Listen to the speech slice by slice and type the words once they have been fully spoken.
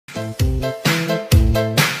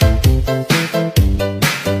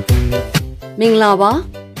Minglava,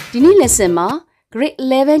 Dini lesson ma, grade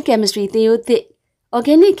 11 chemistry theory,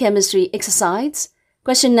 organic chemistry exercise,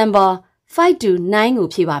 question number 5 to 9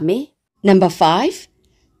 uphiwame. Number 5.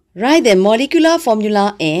 Write the molecular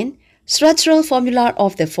formula and structural formula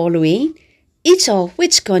of the following, each of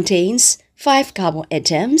which contains 5 carbon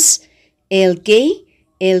atoms, alk,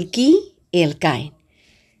 alky, alkyne.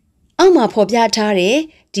 Amma phobya thare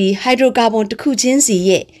di hydrocarbon takhu chin si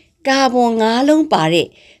ye carbon 5 long pa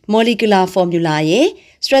de molecular formula ye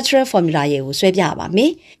structural formula ye ko swẹပြပါမ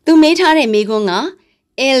ယ်။သူမေးထားတဲ့မေးခွန်းက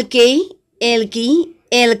alk, alky,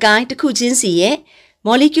 alkyne တစ်ခုချင်းစီရဲ့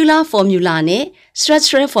molecular formula နဲ့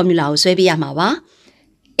structural formula ကိုဆွဲပြရမှာပါ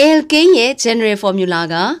။ alkane ရဲ့ general formula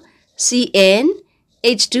က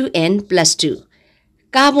CnH2n+2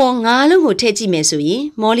 ကာဗွန်5လုံးကိုထည့်ကြည့်မယ်ဆိုရင်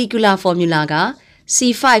molecular formula က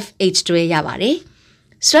C5H12 ရပါတယ်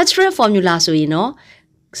။ structural formula ဆိုရင်တော့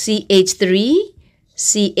CH3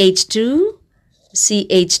 CH2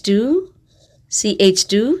 CH2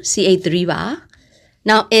 CH2 CH3 ပါ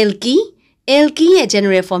Now alkyရဲ့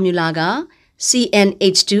general formula က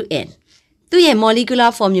CnH2n သူ့ရဲ့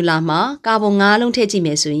molecular formula မှာကာဗွန်5လုံးထည့်ကြည့်မ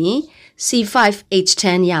ယ်ဆိုရင် C5H10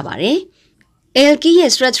 ရပါတယ် alky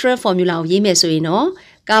ရဲ့ structural formula ကိုရေးမယ်ဆိုရင်တော့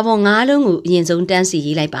ကာဗွန်5လုံးကိုအရင်ဆုံးတန်းစီ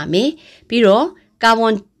ရေးလိုက်ပါမယ်ပြီးတော့ကာဗွ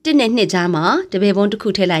န်1နဲ့2ကြားမှာတပည့်ပုံတစ်ခု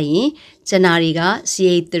ထည့်လိုက်ရင်ကျန်တာတွေက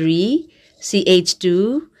CH3 CH2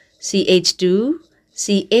 CH2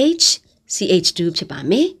 CH CH2 ဖြစ်ပါ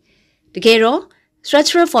မယ်တကယ်တော့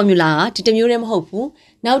structural formula ကဒီတစ်မျိုးတည်းမဟုတ်ဘူး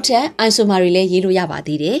နောက်ထပ် isomer တွေလည်းရေးလို့ရပါ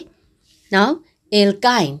သေးတယ် Now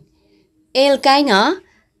alkyne က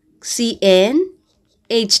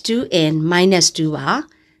CnH2n-2 ပါ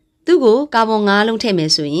သူ့ကိုကာဗွန်5လုံးထည့်မ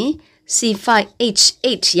ယ်ဆိုရင်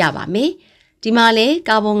C5H8 ရပါမယ်ဒီမှာလဲ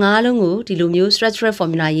ကာဗွန်5လုံးကိုဒီလိုမျိုး structural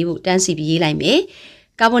formula ရေးဖို့တန်းစီပြီးရေးလိုက်မယ်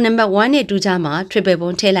ကာဗွန်နံပါတ်1နဲ့2ကြားမှာ triple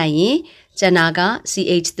bond ထည့်လိုက်ရင်ကျန်တာက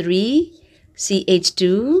CH3 CH2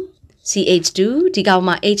 CH2 ဒီကောင်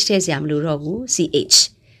မှာ H ထည့်စရာမလိုတော့ဘူး CH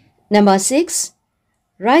Number 6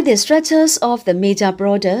 Write the structures of the major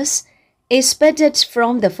products expected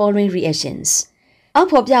from the following reactions အောက်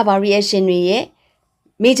ဖော်ပြပါ reaction တွေရဲ့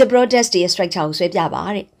major products တွေရဲ့ structure ကိုဆွဲပြပါ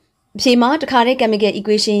တဲ့အဖြေမှာတခါတည်း chemical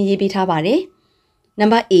equation ရေးပေးထားပါတယ်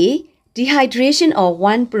Number A dehydration of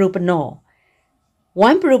 1 propanol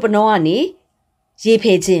 1 propanol ကနေရေဖ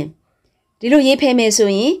ယ်ခြင်းဒီလိုရေဖယ်မယ်ဆို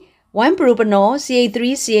ရင် 1 propanol CH3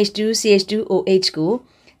 CH2 CH2OH ကို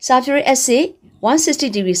sulfuric acid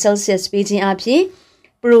 160 degree Celsius ပေးခြင်းအပြင်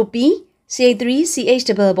propene CH3 CH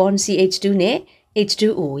double bond CH2 နဲ့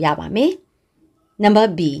H2O ရပါမယ် Number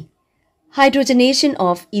B hydrogenation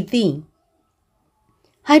of ethene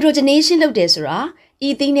hydrogenation လုပ်တယ်ဆိုတာ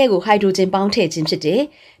ethene နဲ့ကို hydrogen ပေါင်းထည့်ခြင်းဖြစ်တယ်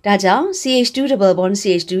ဒါကြောင့် CH2 double bond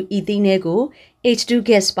CH2 ethene နဲ့ကို H2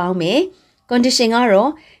 gas ပေါင်းမယ် condition က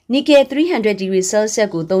တော့ nickel 300 degree Celsius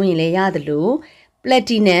ကိုသုံးရင်လည်းရတယ်လို့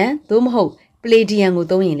platinum သို့မဟုတ် palladium ကို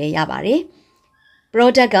သုံးရင်လည်းရပါတယ်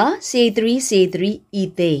product က CH3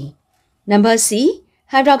 ethane Number C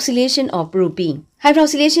hydroxylation of propene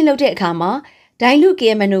hydroxylation လုပ်တဲ့အခါမှာ dilute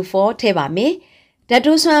KMnO4 ထည့်ပါမယ်ဓာတ်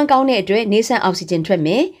တိုးစွမ်းကောင်းတဲ့အတွက်နေဆန်အောက်ဆီဂျင်ထွက်မ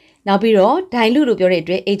ယ်နောက်ပြီးတော့ dilute လို့ပြောတဲ့အ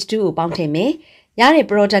တွက် H2 ကိုပေါင်းထည့်မယ်ရတဲ့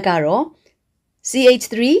product ကတော့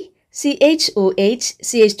CH3 CHOH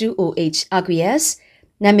CH2OH aqueous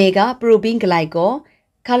နာမည်က propene glycol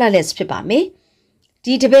colorless ဖြစ်ပါမယ်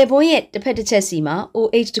ဒီတပည့်ပုံးရဲ့တစ်ဖက်တစ်ချက်စီမှာ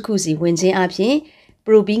OH တစ်ခုစီဝင်ခြင်းအပြင်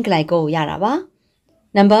propene glycol ကိုရတာပါ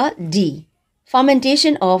Number D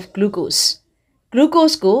fermentation of glucose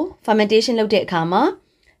glucose ကို fermentation လုပ်တဲ့အခါမှာ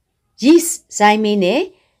yeast ဇိုင်းမင်းနဲ့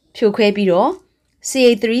ဖြိုခွဲပြီးတော့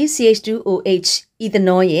CH3 CH2OH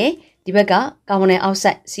ethanol ရဲ့ဒီဘက်ကကာဗွန်ဒိုင်အောက်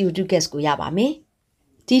ဆိုက် CO2 gas ကိုရပါမယ်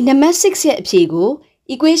ဒီနံပါတ်6ရဲ့အဖြေကို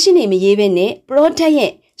equation တွေမရေးဘဲနဲ့ product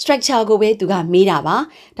ရဲ့ structure ကိုပဲသူကမေးတာပါ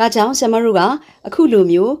ဒါကြောင့်ဆရာမတို့ကအခုလို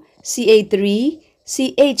မျိုး CH3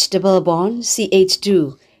 CH double bond CH2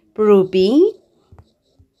 propene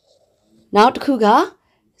နောက်တစ်ခုက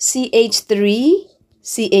CH3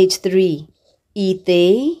 CH3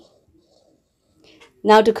 ethane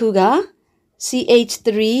နောက်တစ်ခုက CH3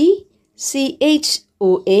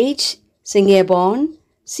 CHOH single bond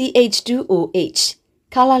CH2OH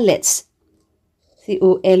colorless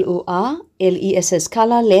COLORLESS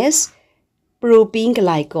colorless propene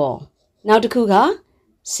glycol နောက်တစ်ခုက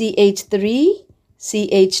CH3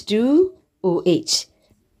 CH2OH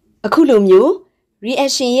အခုလိုမျိုး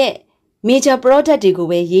reaction ရဲ့ major product တွေကို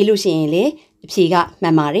ပဲရေးလို့ရှိရင်လေအဖြေကမှ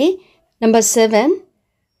န်ပါတယ် Number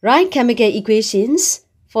 7 Write chemical equations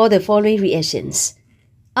for the following reactions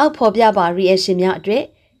အောက်ဖော်ပြပါ reaction များအတွက်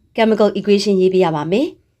chemical equation ရေးပြရပါမယ်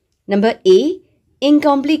Number A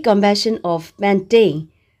incomplete combustion of pentane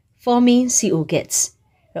forming CO gas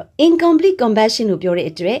incomplete combustion လို့ပြောတဲ့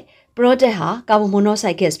အတွက် product ဟာ carbon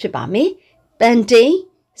monoxide gas ဖြစ်ပါမယ်။ pentane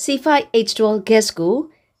C5H12 gas ကို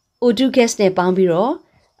O2 gas နဲ့ပေါင်းပြီးတော့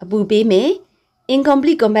အပူပေးမယ်။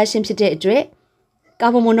 incomplete combustion ဖြစ်တဲ့အတွက်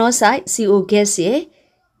carbon monoxide CO gas ရဲ့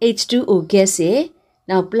H2O gas ရဲ့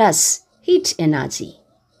နောက် plus heat energy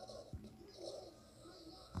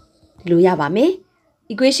ဒီလိုရပါမယ်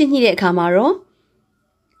။ equation ညှိတဲ့အခါမှာတော့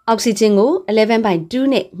oxygen ကို 11/2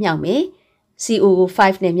 နဲ့မြှောက်မယ်။ CO ကို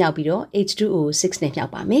 5 နဲ့မြှောက်ပြီးတော့ H2O ကို 6 နဲ့မြှော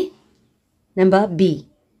က်ပါမယ်။ Number B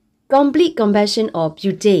complete combustion of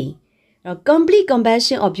butane complete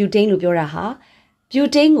combustion of butane လို့ပြောတာဟာ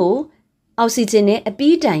butane ကို oxygen နဲ့အ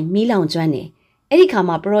ပြီးတိုင်မီးလောင်ကျွမ်းတယ်။အဲ့ဒီခါ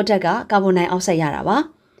မှာ product က carbon dioxide ရတာပါ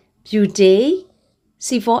။ butane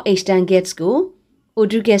C4H10 gas ကို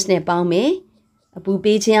O2 gas နဲ့ပေါင်းမယ်။အပူ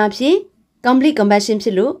ပေးခြင်းအဖြစ် complete combustion ဖြ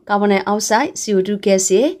စ်လို့ carbon dioxide CO2 gas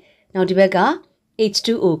ရဲ့နောက်ဒီဘက်က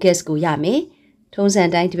H2O gas ကိုရမယ်။ထုံးစံ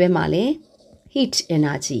တိုင်းဒီဘက်မှာလည်း heat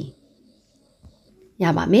energy ရ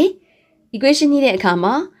ပါမယ်။ equation ညှိတဲ့အခါ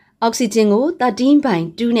မှာ oxygen ကို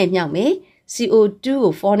 13/2 နဲ့မြှောက်မယ်။ CO2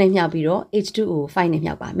 ကို 4 နဲ့မြှောက်ပြီးတော့ H2O ကို 5 နဲ့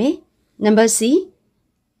မြှောက်ပါမယ်။ Number C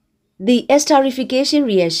the esterification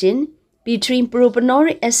reaction between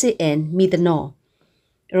propanolic acid and methanol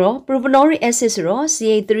အဲ့တော့ propanolic acid ဆိုတော့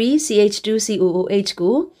CH3CH2COOH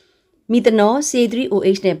ကို methanol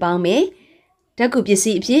CH3OH နဲ့ပေါင်းမယ်ဓာတ်ကူပစ္စ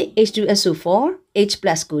ည်းအဖြစ် H2SO4 H+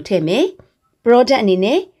 ကိုထည့်မယ် product အနေ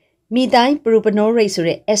နဲ့ methyl propanolate ဆို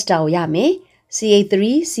တဲ့ ester ကိုရမယ်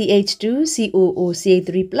CH3CH2COOCH3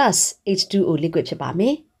 H2O liquid ဖြစ်ပါမ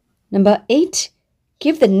ယ် Number 8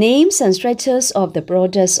 give the names and structures of the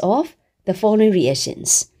products of the following reactions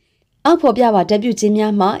အောက်ဖော်ပြပါဓာတ်ပြုခြင်း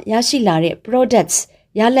များမှရရှိလာတဲ့ products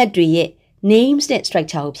ရလဒ်တွေရဲ့ names နဲ့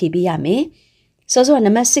structure ကိုဖြည့်ပေးရမယ်စောစောက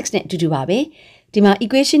number 6နဲ့အတူတူပါပဲဒီမှာ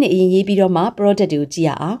equation နဲ့အရင်ရေးပြီးတော့မှ product တွေကိုကြည့်ရ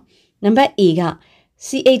အောင် number A က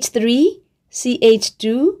CH3 CH2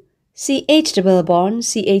 CH double bond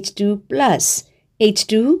CH2 plus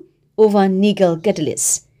H2 over nickel catalyst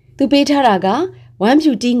သူပေးထားတာက 1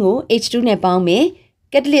 butene ကို H2 နဲ့ပေါင်းမယ်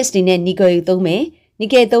catalyst တွေနဲ့ nickel ကိုသုံးမယ်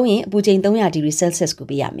nickel သုံးရင်အပူချိန်300 degree Celsius ကို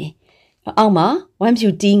ပေးရမယ်အောက်မှာ1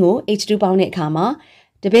 butene ကို H2 ပေါင်းတဲ့အခါမှာ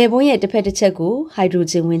တပည့်ဘုံရဲ့တစ်ဖက်တစ်ချက်ကို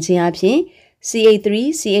hydrogen ဝင်ခြင်းအပြင် CH3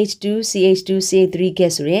 CH2 CH2 CH3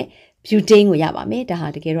 gas ဆိုတဲ့ butane ကိုရပါမယ်ဒါဟာ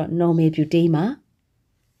တကယ်တော့ normal butane ပါ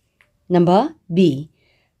Number B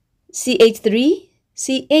CH3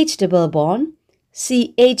 CH double bond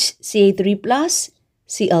CH CH3 plus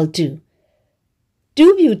Cl2 2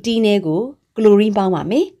 butene နဲ့ကို chlorine ပေါင်းပါ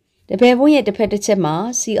မယ်တပည့်ဘုံရဲ့တစ်ဖက်တစ်ချက်မှာ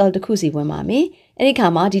Cl တစ်ခုစီဝင်ပါမယ်အဲ့ဒီခါ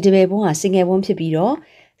မှာဒီတပည့်ဘုံဟာ single bond ဖြစ်ပြီးတော့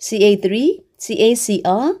CH3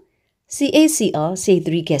 CHCl CHCl CH3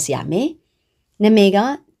 gas ရမယ်နာမည်က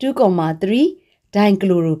 2,3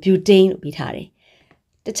 dichlorobutane လို့ပြီးထားတယ်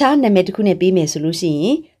တခြားနာမည်တစ်ခုနဲ့ပေးမယ်ဆိုလို့ရှိရ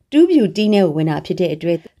င်2 butene နဲ့ဝင်တာဖြစ်တဲ့အတွ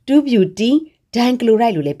က်2 butene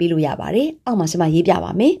dichloride လို့လည်းပေးလို့ရပါတယ်အောက်မှာကျွန်မရေးပြ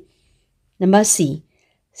ပါမယ် Number C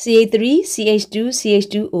CH3 CH2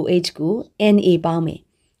 CH2OH ကို Na ပေါင်းမယ်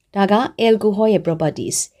ဒါက alcohol ရဲ့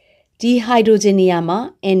properties ဒီ hydrogen နေရာမှာ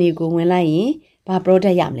Na ကိုဝင်လိုက်ရင်ဘာ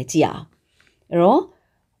product ရမလဲကြည့်အောင်အဲ့တော့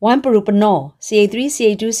 1 propanol CH3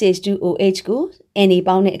 CH2 CH2OH ကို Na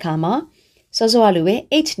ပေါင်းတဲ့အခါမှာစောစောကလိုပဲ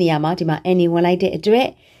H နေရာမှာဒီမှာ Na ဝင်လိုက်တဲ့အတွက်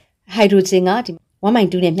hydrogen ကဒီ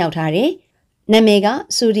 1.2 နဲ့မြှောက်ထားတယ်နာမည်က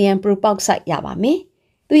sodium propoxide ရပါမယ်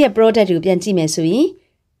သူ့ရဲ့ product ကိုပြန်ကြည့်မယ်ဆိုရင်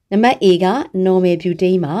နံပါတ် A က normal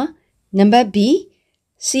butane ပါနံပါတ် B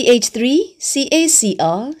CH3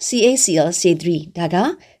 CHCl CHCl C3 ဒါက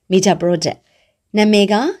major product နာမည်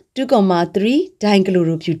က 2,3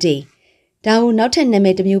 dichlorobutane ဒါကိုနောက်ထပ်နာမ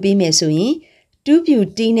ည်တစ်မျိုးပေးမယ်ဆိုရင်2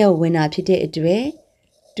 butene နဲ့ဝင်တာဖြစ်တဲ့အတွက်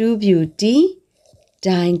2 butene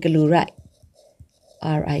dichloride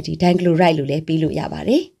RID dichloride လို့လည်းပြီးလို့ရပါ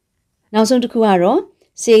တယ်နောက်ဆုံးတစ်ခုကတော့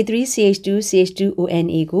CH3 CH2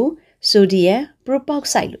 CH2ONA ကို sodium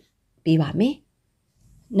propoxide လို့ပေးပါမယ်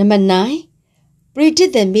Number 9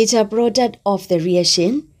 predict the major product of the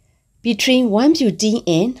reaction between 1 butene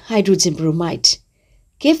and hydrogen bromide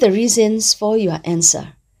give the reasons for your answer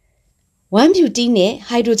 1 butene နဲ့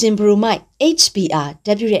hydrogen bromide HBr တ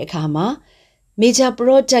က်ပြတဲ့အခါမှာ major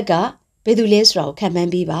product ကဘယ်သူလဲဆိုတာကိုခန့်မှ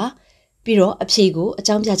န်းပေးပါပြီးတော့အဖြေကိုအ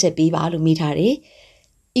ကြောင်းပြချက်ပေးပါလို့မိထားတယ်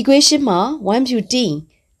equation မှာ 1 butene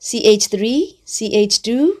CH3 CH2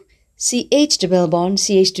 CH double bond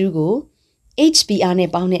CH2 ကို HBr နဲ့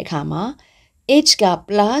ပေါင်းတဲ့အခါမှာ H က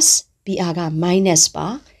plus Br က minus ပါ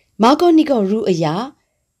Markovnikov rule အရာ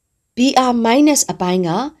Br minus အပိုင်းက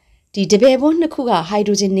ဒီတပည့်ဘုံနှစ်ခုက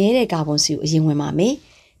hydrogen နဲ့တဲ့ကာဗွန်စီကိုအရင်ဝင်ပါမယ်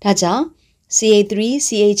ဒါကြောင့် CH3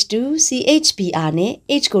 CH2 CHBr နဲ့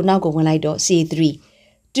H ကိုနောက်ကိုဝင်လိုက်တော့ CH3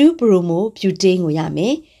 2 bromo butane ကိုရမ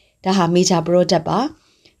ယ်ဒါဟာ major product ပါ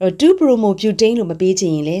 2 bromobutane လို့မပေးချ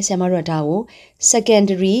င်ရင်လေဆရာမတို့ကဒါကို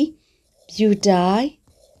secondary butyl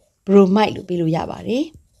bromide လို့ပေးလို့ရပါတယ်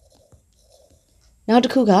နောက်တ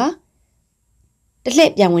စ်ခုကတစ်လှ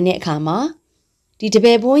ည့်ပြန်ဝင်တဲ့အခါမှာဒီတပ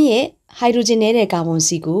ည့်ပွန်းရဲ့ hydrogen နဲ့တဲ့ကာဗွန်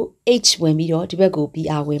စီကို H ဝင်ပြီးတော့ဒီဘက်ကို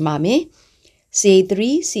Br ဝင်ပါမယ် CH3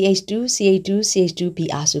 CH2 CH2 CH2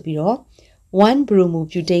 Br ဆိုပြီးတော့1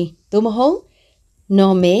 bromobutane သို့မဟုတ်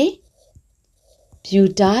normal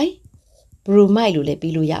butyl bromide လို့လည်း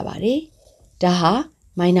ပြီးလို့ရပါတယ်ဒါဟာ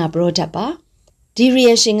minor product ပါဒီ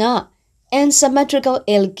reaction က unsymmetrical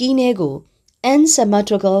alkene ကို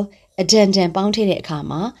unsymmetrical addendum ပေါင်းထည့်တဲ့အခါ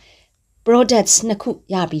မှာ products နှစ်ခု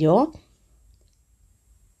ရပြီးတော့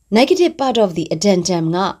negative part of the addendum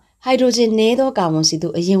က hydrogen နည်းသောကာဗွန်စီ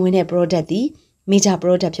တို့အရင်ဝင်တဲ့ product သည် major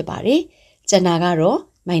product ဖြစ်ပါတယ်ကျန်တာကတော့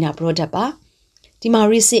minor product ပါဒီမှာ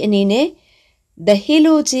reason အနေနဲ့ the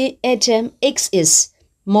halogen atom X is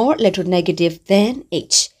more electronegative than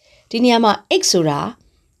H ဒီနေရာမှာ X ဆိုတာ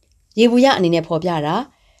ရေဘူးရအနေနဲ့ဖော်ပြတာ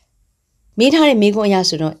မေးထားတဲ့မေးခွန်းအရ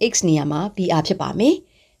ဆိုတော့ X နေရာမှာ Br ဖြစ်ပါမယ်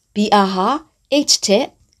Br ဟာ H ထက်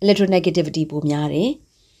electronegativity ပိုများတယ်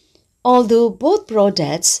although both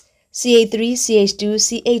products CH3 CH2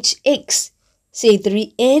 CHX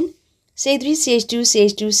CH3N CH3 CH2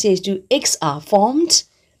 CH2 CH2X are formed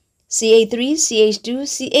CH3 CH2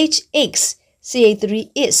 CHX CH3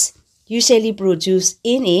 is usually produced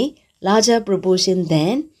in a larger proportion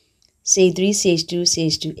than CH3 CH2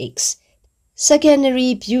 CH2X secondary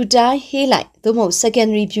butyl halide သို့မဟုတ်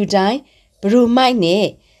secondary butyl bromide နဲ့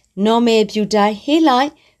normal butyl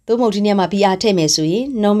halide သို့မဟုတ်ဒီနေရာမှာ Br ထည့်မယ်ဆိုရင်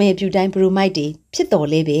normal butyl bromide တွေဖြစ်တော်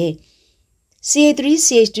လဲပဲ CH3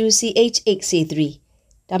 CH2 CHX CH3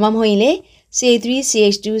 ဒါမှမဟုတ်ရင်လေ CH3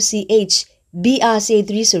 CH2 CH Br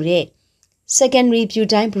CH3 ဆိုတဲ့ secondary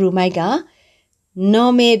butyl bromide က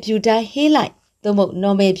normal butyl halide သို့မဟုတ်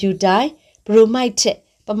normal butyl bromide ထက်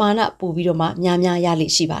ပမာဏပိုပြီးတော့မှများများရလိ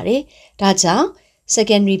မ့်ရှိပါတယ်ဒါကြောင့်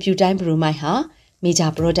secondary butyl bromide ဟာ major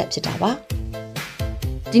product ဖြစ်တာပါ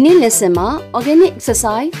ဒီနေ့ lesson မှာ organic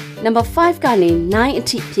exercise number 5ကနေ9အ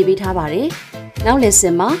ထိဖြည့်ပေးထားပါတယ်နောက်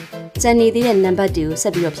lesson မှာကျန်နေသေးတဲ့ number တွေကိုဆ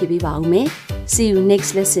က်ပြီးတော့ဖြည့်ပေးပါဦးမယ် see you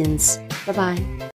next lessons bye bye